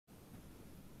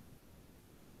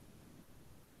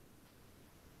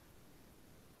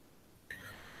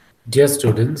Dear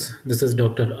students, this is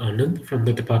Dr. Anand from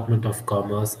the Department of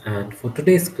Commerce, and for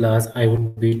today's class, I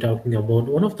would be talking about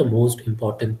one of the most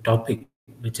important topic,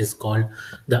 which is called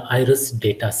the IRIS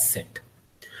data set.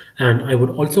 And I would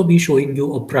also be showing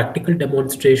you a practical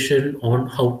demonstration on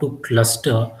how to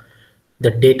cluster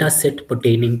the data set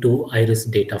pertaining to IRIS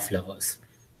data flowers.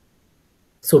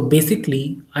 So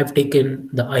basically, I've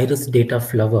taken the IRIS data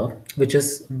flower, which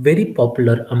is very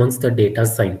popular amongst the data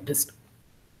scientists.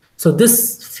 So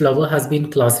this flower has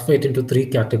been classified into three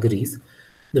categories.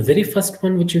 The very first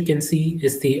one, which you can see,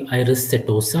 is the Iris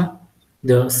setosa.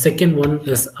 The second one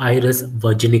is Iris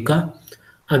virginica.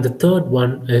 And the third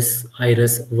one is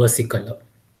Iris versicolor.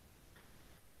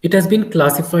 It has been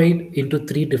classified into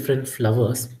three different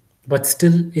flowers, but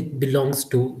still it belongs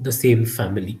to the same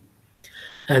family.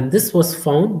 And this was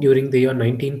found during the year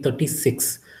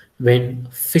 1936 when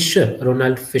Fisher,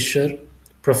 Ronald Fisher,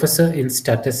 professor in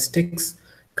statistics,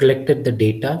 collected the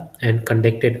data and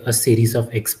conducted a series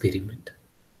of experiments.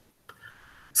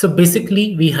 So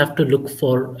basically, we have to look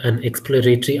for an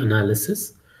exploratory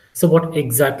analysis. So what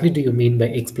exactly do you mean by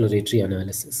exploratory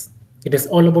analysis? It is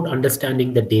all about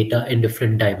understanding the data in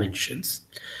different dimensions,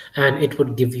 and it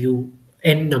would give you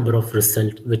n number of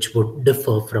results which would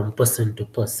differ from person to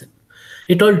person.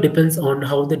 It all depends on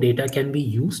how the data can be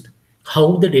used,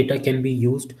 how the data can be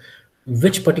used,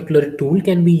 which particular tool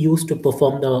can be used to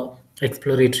perform the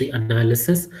exploratory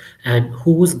analysis, and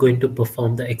who is going to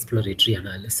perform the exploratory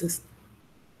analysis.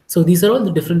 So these are all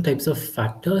the different types of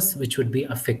factors which would be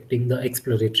affecting the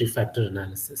exploratory factor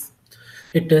analysis.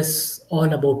 It is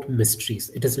all about mysteries.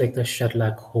 It is like the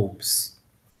Sherlock Holmes.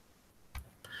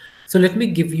 So let me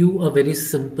give you a very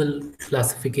simple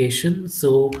classification.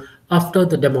 So after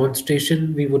the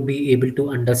demonstration, we would be able to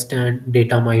understand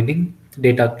data mining,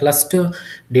 data cluster,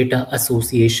 data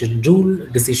association rule,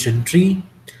 decision tree,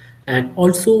 and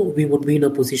also we would be in a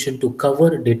position to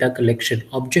cover data collection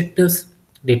objectives,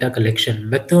 data collection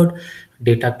method,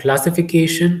 data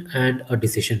classification, and a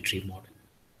decision tree model.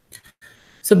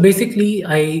 So basically,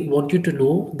 I want you to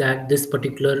know that this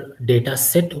particular data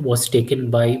set was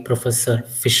taken by Professor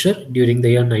Fisher during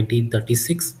the year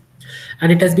 1936,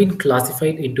 and it has been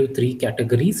classified into three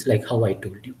categories, like how I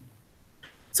told you.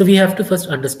 So we have to first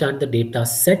understand the data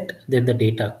set, then the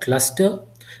data cluster.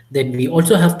 Then we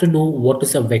also have to know what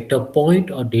is a vector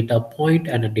point or data point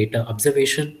and a data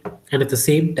observation. And at the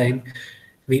same time,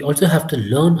 we also have to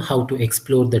learn how to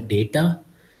explore the data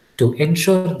to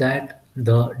ensure that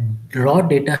the raw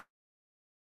data has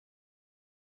been classified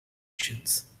into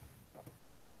dimensions.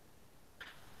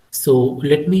 So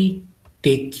let me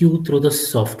take you through the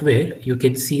software. You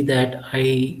can see that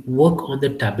I work on the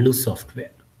Tableau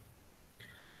software.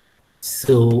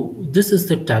 So this is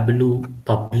the Tableau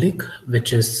Public,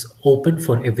 which is open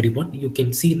for everyone. You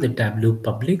can see in the Tableau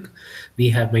Public, we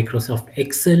have Microsoft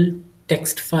Excel,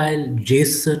 text file,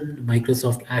 JSON,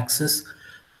 Microsoft Access,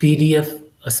 PDF,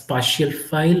 a spatial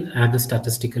file, and a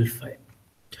statistical file.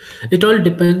 It all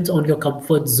depends on your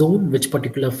comfort zone, which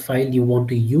particular file you want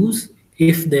to use.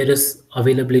 If there is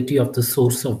availability of the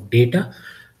source of data,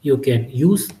 you can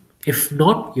use. If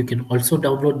not, you can also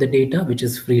download the data, which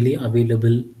is freely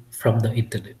available from the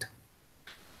internet.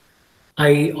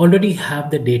 I already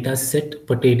have the data set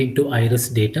pertaining to Iris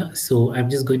data. So I'm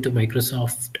just going to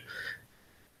Microsoft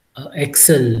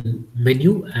Excel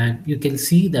menu, and you can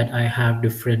see that I have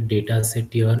different data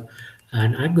set here,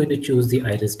 and I'm going to choose the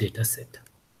Iris data set.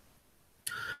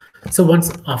 So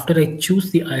once after I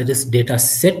choose the Iris data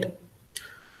set,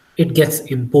 it gets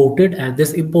imported, and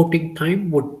this importing time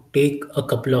would take a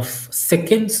couple of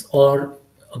seconds or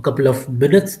a couple of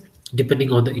minutes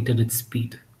depending on the internet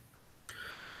speed.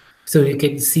 So you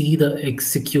can see the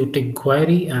executing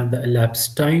query and the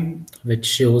elapsed time, which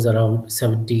shows around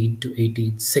 17 to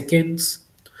 18 seconds,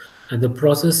 and the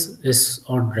process is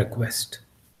on request.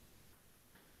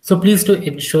 So please to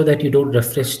ensure that you don't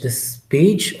refresh this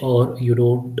page or you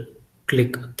don't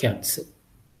click cancel.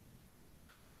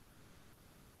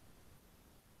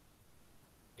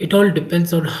 It all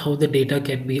depends on how the data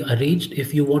can be arranged.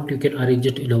 If you want, you can arrange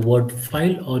it in a Word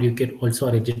file, or you can also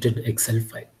arrange it in Excel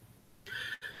file.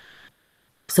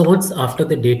 So once after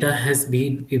the data has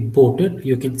been imported,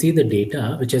 you can see the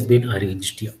data which has been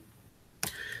arranged here.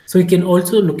 So you can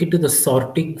also look into the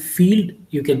sorting field.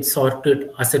 You can sort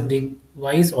it ascending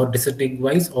wise or descending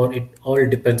wise, or it all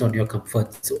depends on your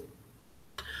comfort zone.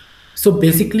 So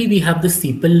basically we have the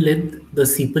sepal length, the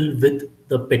sepal width,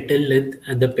 the petal length,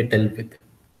 and the petal width.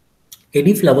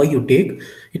 Any flower you take,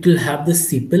 it will have the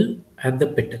sepal and the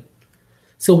petal.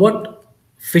 So what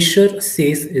Fisher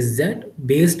says is that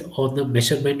based on the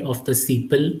measurement of the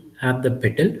sepal and the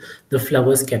petal, the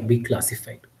flowers can be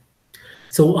classified.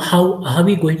 So how are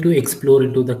we going to explore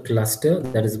into the cluster?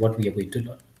 That is what we are going to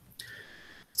learn.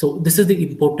 So this is the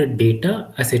imported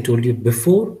data. As I told you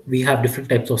before, we have different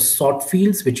types of sort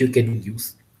fields which you can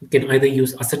use. You can either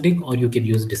use ascending or you can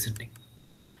use descending.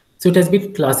 So it has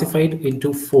been classified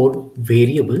into 4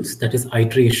 variables, that is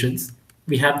iterations.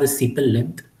 We have the sepal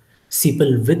length,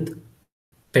 sepal width,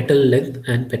 petal length,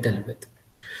 and petal width.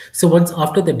 So once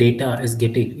after the data is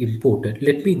getting imported,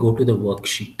 let me go to the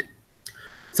worksheet.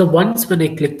 So once when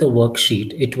I click the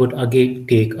worksheet, it would again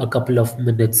take a couple of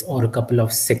minutes or a couple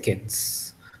of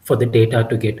seconds for the data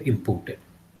to get imported.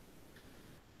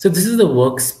 So this is the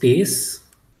workspace.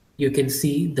 You can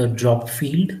see the drop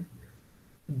field.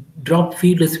 Drop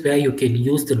field is where you can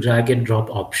use the drag and drop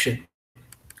option.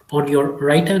 On your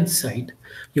right hand side,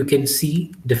 you can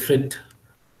see different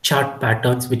chart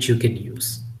patterns which you can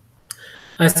use.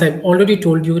 As I've already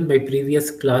told you in my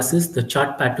previous classes, the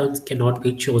chart patterns cannot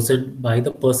be chosen by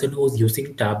the person who's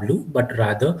using Tableau, but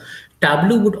rather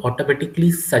Tableau would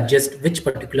automatically suggest which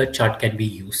particular chart can be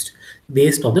used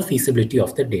based on the feasibility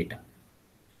of the data.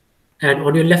 And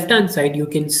on your left-hand side, you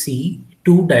can see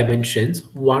 2 dimensions.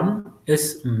 One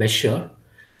is measure,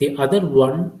 the other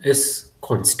one is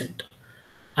constant.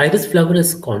 Iris flower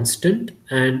is constant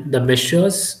and the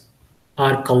measures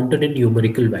are counted in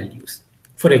numerical values.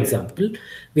 For example,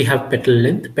 we have petal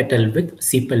length, petal width,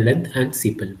 sepal length, and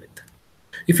sepal width.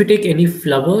 If you take any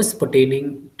flowers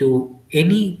pertaining to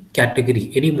any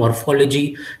category, any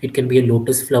morphology, it can be a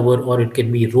lotus flower, or it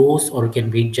can be rose, or it can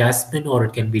be jasmine, or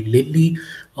it can be lily,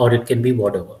 or it can be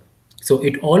whatever. So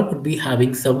it all would be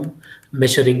having some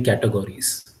measuring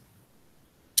categories.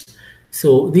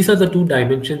 So these are the 2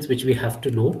 dimensions which we have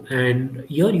to know. And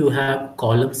here you have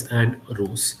columns and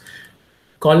rows.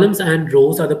 Columns and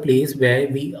rows are the place where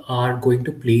we are going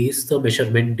to place the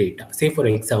measurement data. Say for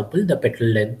example, the petal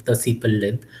length, the sepal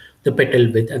length, the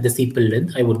petal width, and the sepal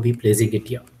length, I would be placing it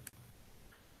here.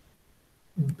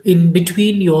 In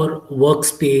between your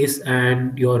workspace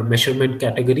and your measurement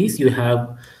categories, you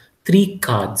have 3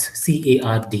 cards,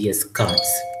 CARDS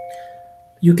cards.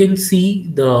 You can see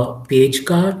the page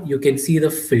card, you can see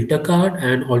the filter card,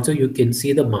 and also you can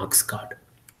see the marks card.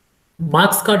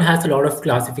 Marks card has a lot of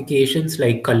classifications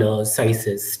like colors,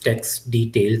 sizes, text,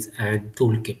 details, and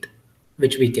toolkit,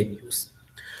 which we can use.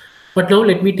 But now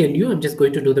let me tell you, I'm just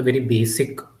going to do the very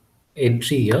basic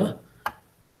entry here.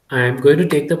 I'm going to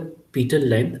take the petal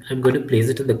length, I'm going to place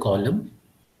it in the column.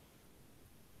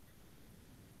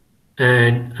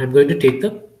 And I'm going to take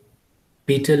the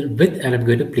petal width and I'm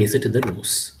going to place it in the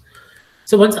rows.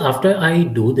 So once after I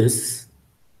do this,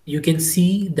 you can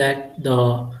see that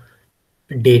the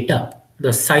data,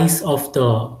 the size of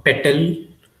the petal,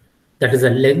 that is the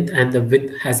length and the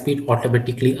width, has been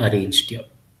automatically arranged here.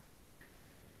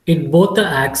 In both the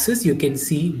axes, you can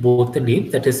see both the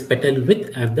names, that is petal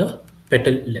width and the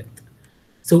petal length.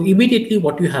 So immediately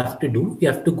what you have to do, you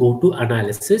have to go to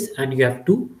analysis and you have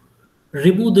to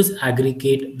remove this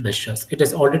aggregate measures. It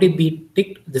has already been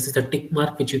ticked. This is a tick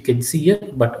mark which you can see here,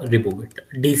 but remove it,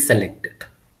 deselect it.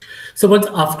 So once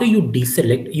after you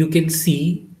deselect, you can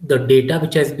see the data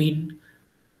which has been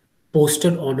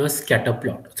posted on a scatter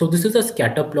plot. So this is a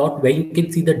scatter plot where you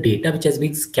can see the data which has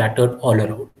been scattered all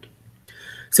around.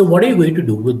 So what are you going to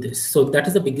do with this? So that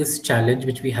is the biggest challenge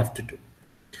which we have to do.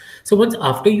 So once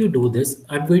after you do this,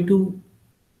 I'm going to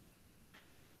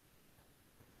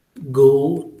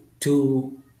go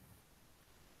to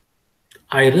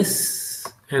iris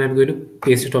and I'm going to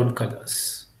paste it on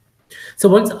colors. So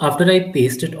once after I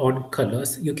paste it on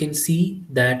colors, you can see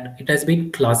that it has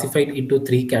been classified into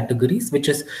 3 categories, which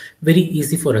is very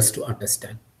easy for us to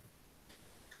understand.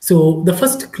 So the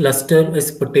first cluster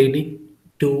is pertaining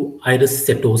to iris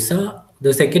setosa.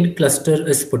 The second cluster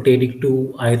is pertaining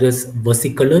to iris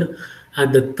versicolor.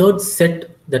 And the third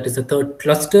set, that is the third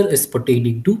cluster, is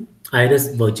pertaining to iris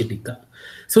virginica.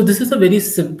 So this is a very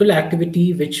simple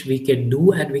activity which we can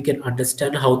do and we can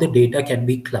understand how the data can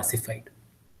be classified.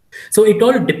 So it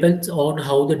all depends on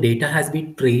how the data has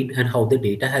been trained and how the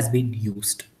data has been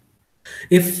used.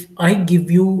 If I give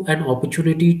you an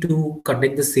opportunity to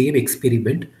conduct the same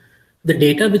experiment, the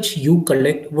data which you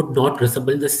collect would not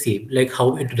resemble the same like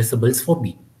how it resembles for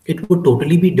me. It would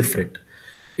totally be different.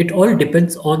 It all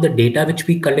depends on the data which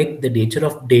we collect, the nature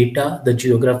of data, the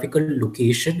geographical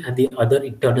location, and the other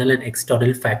internal and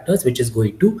external factors which is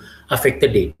going to affect the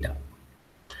data.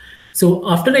 So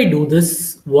after I do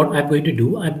this, what I'm going to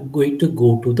do, I'm going to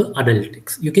go to the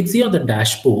analytics. You can see on the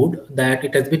dashboard that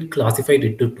it has been classified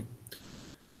into 2.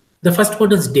 The first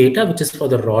one is data, which is for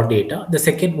the raw data. The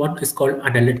second one is called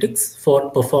analytics for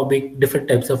performing different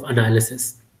types of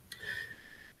analysis.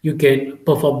 You can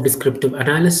perform descriptive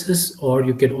analysis, or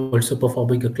you can also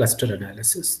performing a cluster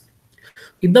analysis.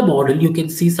 In the model, you can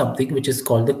see something which is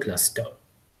called the cluster.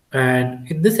 And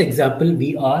in this example,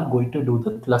 we are going to do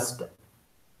the cluster.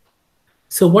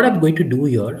 So what I'm going to do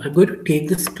here, I'm going to take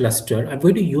this cluster, I'm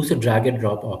going to use a drag and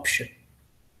drop option.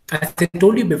 As I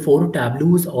told you before,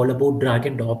 Tableau is all about drag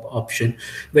and drop option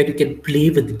where you can play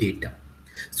with data.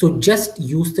 So just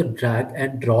use the drag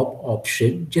and drop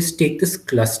option, just take this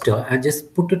cluster and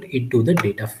just put it into the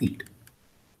data feed.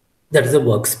 That is a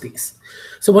workspace.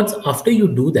 So once after you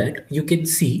do that, you can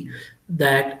see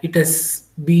that it has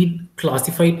been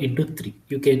classified into three.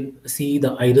 You can see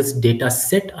the iris data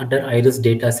set. Under iris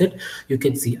data set, you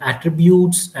can see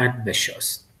attributes and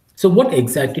measures. So what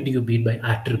exactly do you mean by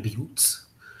attributes?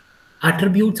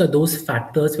 Attributes are those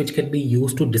factors which can be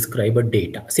used to describe a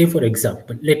data. Say for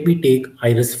example, let me take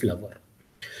iris flower.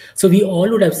 So we all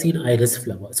would have seen iris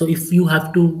flower. So if you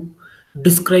have to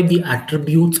describe the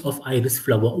attributes of iris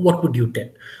flower, what would you tell?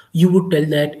 You would tell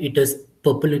that it is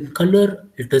purple in color,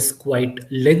 it is quite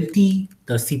lengthy,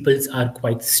 the sepals are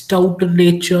quite stout in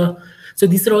nature. So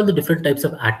these are all the different types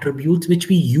of attributes which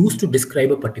we use to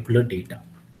describe a particular data.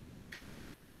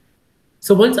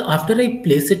 So once after I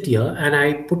place it here and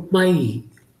I put my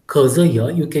cursor here,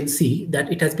 you can see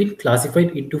that it has been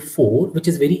classified into four, which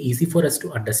is very easy for us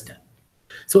to understand.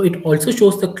 So it also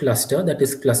shows the cluster, that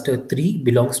is cluster 3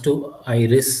 belongs to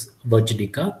Iris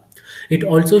virginica. It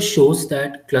also shows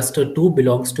that cluster 2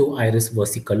 belongs to Iris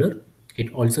versicolor.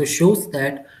 It also shows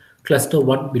that cluster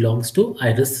 1 belongs to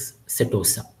Iris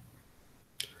setosa.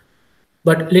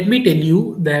 But let me tell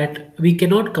you that we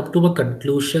cannot come to a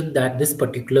conclusion that this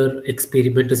particular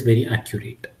experiment is very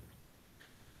accurate.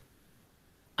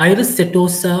 Iris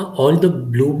setosa, all the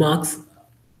blue marks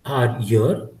are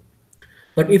here.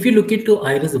 But if you look into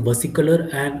Iris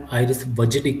versicolor and Iris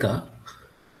virginica,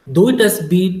 though it has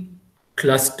been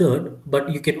clustered,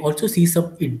 but you can also see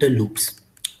some interloops,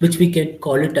 which we can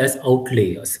call it as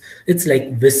outlayers. It's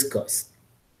like whiskers.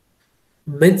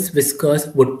 Men's whiskers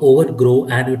would overgrow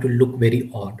and it will look very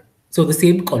odd. So the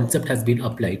same concept has been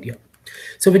applied here.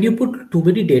 So when you put too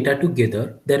many data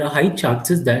together, there are high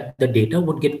chances that the data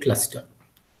would get clustered.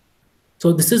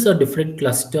 So this is a different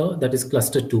cluster, that is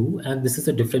cluster 2, and this is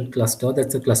a different cluster,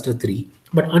 that's a cluster 3.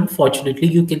 But unfortunately,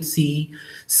 you can see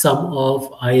some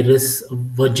of Iris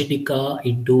virginica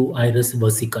into Iris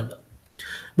versicolor.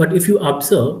 But if you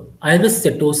observe, Iris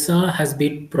setosa has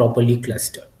been properly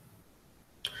clustered.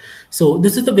 So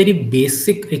this is a very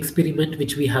basic experiment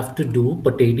which we have to do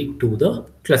pertaining to the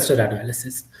cluster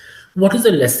analysis. What is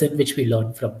the lesson which we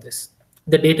learn from this?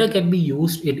 The data can be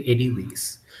used in any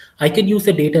ways. I can use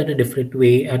the data in a different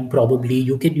way, and probably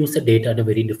you can use the data in a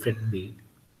very different way.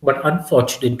 But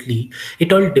unfortunately,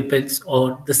 it all depends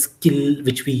on the skill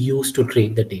which we use to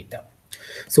train the data.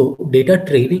 So data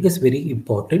training is very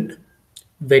important.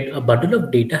 When a bundle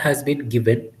of data has been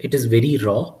given, it is very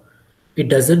raw, it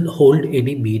doesn't hold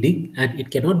any meaning, and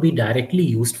it cannot be directly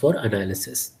used for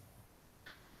analysis.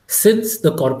 Since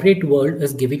the corporate world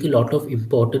is giving a lot of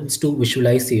importance to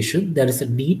visualization, there is a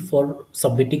need for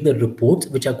submitting the reports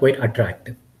which are quite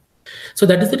attractive. So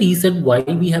that is the reason why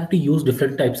we have to use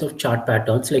different types of chart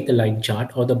patterns like the line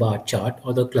chart or the bar chart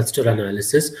or the cluster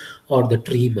analysis or the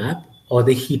tree map or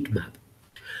the heat map.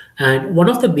 And one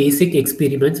of the basic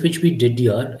experiments which we did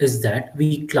here is that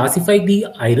we classified the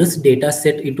iris data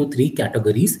set into three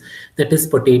categories, that is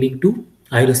pertaining to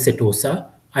Iris setosa,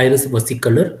 Iris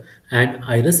versicolor, and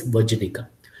Iris virginica.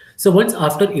 So once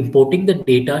after importing the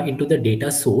data into the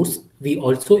data source, we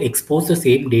also expose the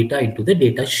same data into the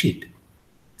data sheet.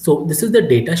 So this is the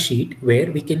data sheet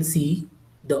where we can see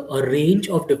a range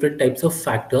of different types of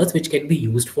factors which can be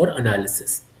used for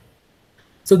analysis.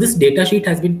 So this data sheet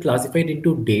has been classified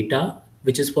into data,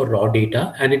 which is for raw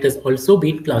data, and it has also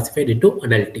been classified into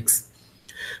analytics.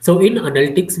 So in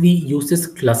analytics, we use this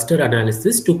cluster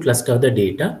analysis to cluster the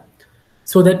data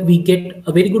so that we get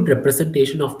a very good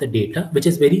representation of the data, which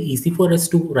is very easy for us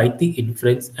to write the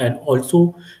inference and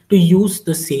also to use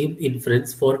the same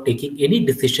inference for taking any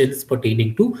decisions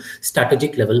pertaining to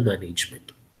strategic level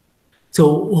management.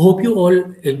 So hope you all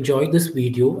enjoyed this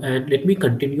video, and let me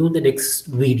continue in the next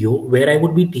video where I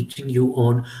would be teaching you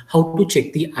on how to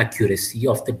check the accuracy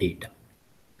of the data.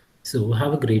 So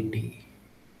have a great day.